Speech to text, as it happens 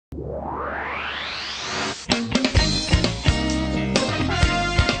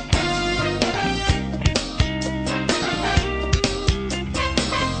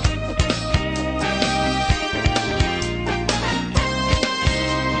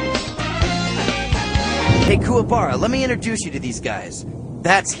Hey, Kuwabarra, let me introduce you to these guys.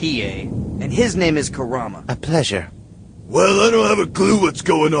 That's Hiei, and his name is Kurama. A pleasure. Well, I don't have a clue what's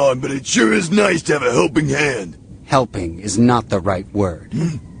going on, but it sure is nice to have a helping hand. Helping is not the right word.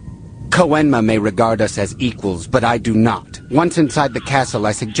 Koenma may regard us as equals, but I do not. Once inside the castle,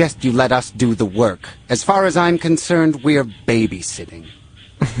 I suggest you let us do the work. As far as I'm concerned, we're babysitting.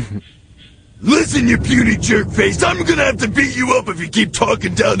 Listen, you puny jerk-face, I'm gonna have to beat you up if you keep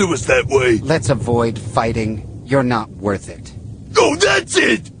talking down to us that way. Let's avoid fighting. You're not worth it. Oh, that's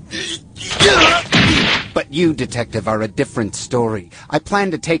it! But you, Detective, are a different story. I plan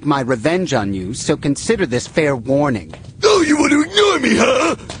to take my revenge on you, so consider this fair warning. Oh, you want to ignore me,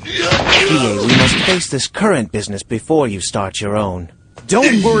 huh? Hiei, we must face this current business before you start your own.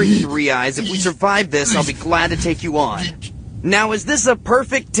 Don't worry, Three Eyes. If we survive this, I'll be glad to take you on. Now, is this a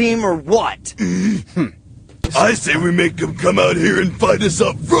perfect team or what? I say we make them come out here and fight us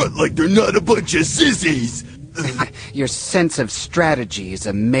up front like they're not a bunch of sissies. Your sense of strategy is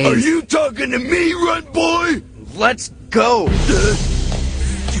amazing. Are you talking to me, runt boy? Let's go!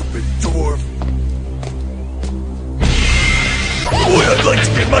 Stupid dwarf. Boy, I'd like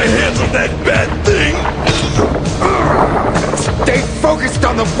to get my hands on that bad thing! Stay focused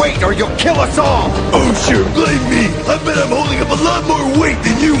on the weight or you'll kill us all! Oh, sure, blame me! I bet I'm holding up a lot more weight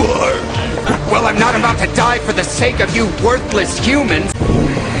than you are! Well, I'm not about to die for the sake of you worthless humans!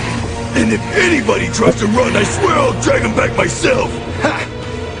 And if anybody tries to run, I swear I'll drag him back myself!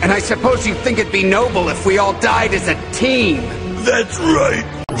 Ha! And I suppose you think it'd be noble if we all died as a team! That's right!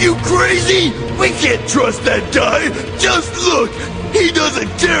 You crazy? We can't trust that guy! Just look! He doesn't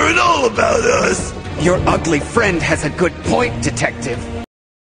care at all about us! Your ugly friend has a good point, Detective.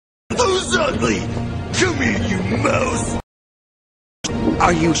 Who's ugly? Come here, you mouse!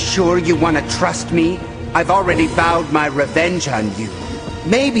 Are you sure you want to trust me? I've already vowed my revenge on you.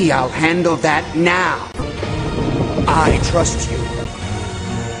 Maybe I'll handle that now. I trust you.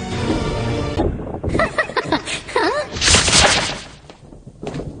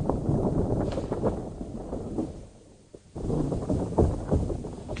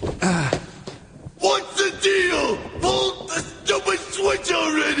 What's the deal? Pull the stupid switch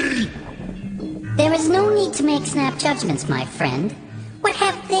already! There is no need to make snap judgments, my friend. What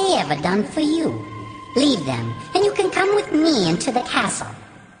have they ever done for you? Leave them, and you can come with me into the castle.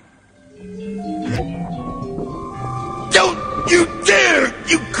 Don't you dare,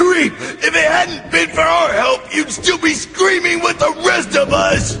 you creep! If it hadn't been for our help, you'd still be screaming with the rest of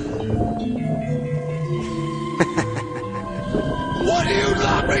us! What are you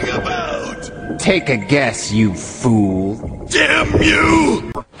laughing about? Take a guess, you fool. Damn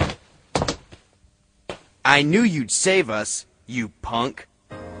you! I knew you'd save us, you punk.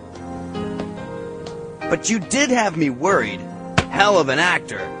 But you did have me worried. Hell of an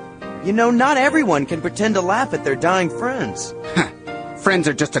actor. You know, not everyone can pretend to laugh at their dying friends. Friends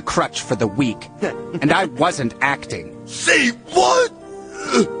are just a crutch for the weak. And I wasn't acting. Say what?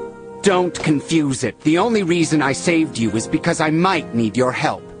 Don't confuse it. The only reason I saved you is because I might need your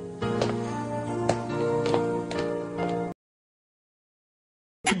help.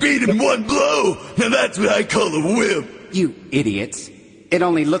 Beat him one blow! Now that's what I call a whip! You idiots. It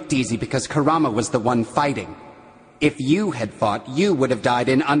only looked easy because Kurama was the one fighting. If you had fought, you would have died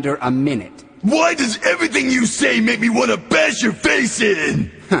in under a minute. Why does everything you say make me want to bash your face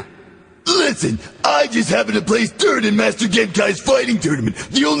in? Listen, I just happened to place third in Master Genkai's fighting tournament.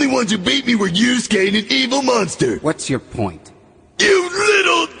 The only ones who beat me were Yusuke and an evil monster. What's your point? You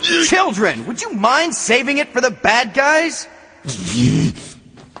little... Children, would you mind saving it for the bad guys?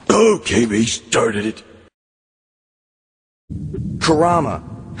 Okay, we started it. Kurama,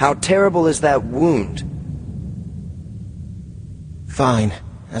 how terrible is that wound? Fine,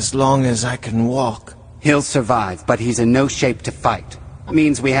 as long as I can walk. He'll survive, but he's in no shape to fight.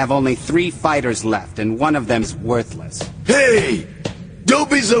 Means we have only 3 fighters left, and one of them's worthless. Hey! Don't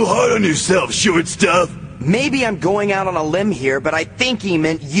be so hard on yourself, short stuff! Maybe I'm going out on a limb here, but I think he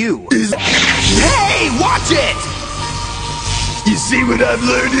meant you. Hey, watch it! You see what I've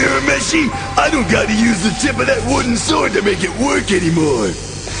learned here, Meshi? I don't gotta use the tip of that wooden sword to make it work anymore.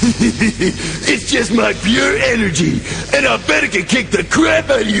 It's just my pure energy, and I bet it can kick the crap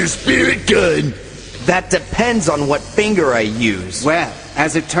out of your spirit gun. That depends on what finger I use. Well,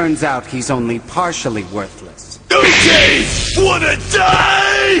 as it turns out, he's only partially worthless. Okay! Wanna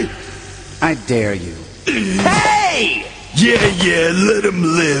die? I dare you. Hey! Yeah, let him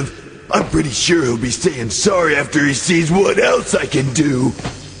live. I'm pretty sure he'll be saying sorry after he sees what else I can do.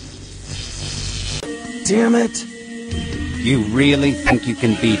 Damn it. You really think you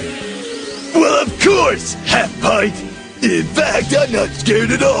can beat him? Well, of course, half pint. In fact, I'm not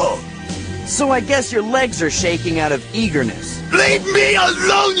scared at all. So I guess your legs are shaking out of eagerness. Leave me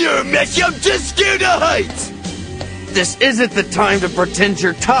alone, Urameshi! I'm just scared of heights! This isn't the time to pretend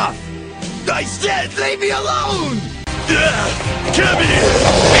you're tough. I said leave me alone! Come here!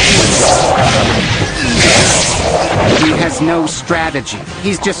 He has no strategy.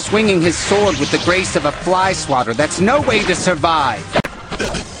 He's just swinging his sword with the grace of a fly swatter. That's no way to survive.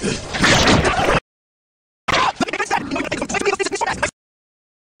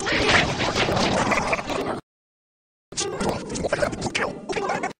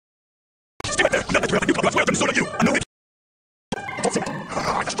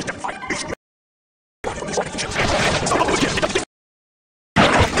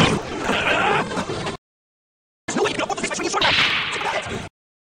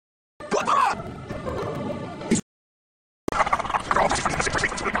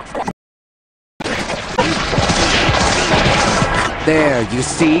 There, you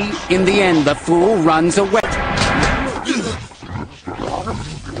see? In the end, the fool runs away.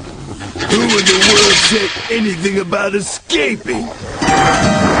 Who in the world said anything about escaping?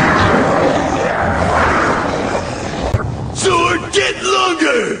 Sword, get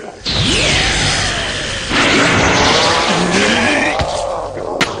longer!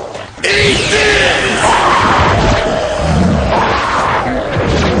 Eat this!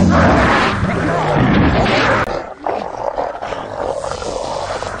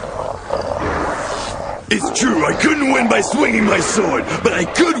 It's true, I couldn't win by swinging my sword, but I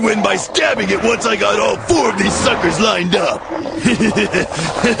could win by stabbing it once I got all 4 of these suckers lined up.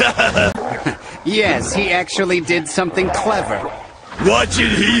 Yes, he actually did something clever. Watch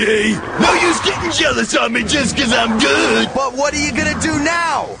it, Hiei. No use getting jealous on me just 'cause I'm good. But what are you gonna do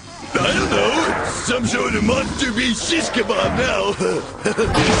now? I don't know. Some sort of monster beast shish kebab now.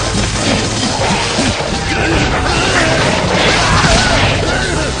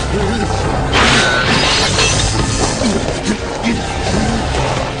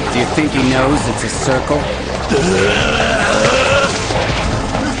 Do you think he knows it's a circle?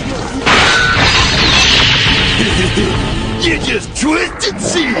 You just twist and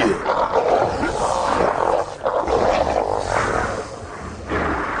see it.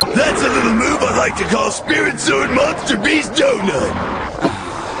 That's a little move I like to call Spirit Sword Monster Beast Donut.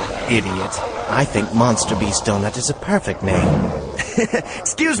 Idiot. I think Monster Beast Donut is a perfect name.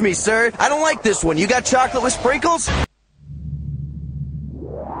 Excuse me, sir. I don't like this one. You got chocolate with sprinkles?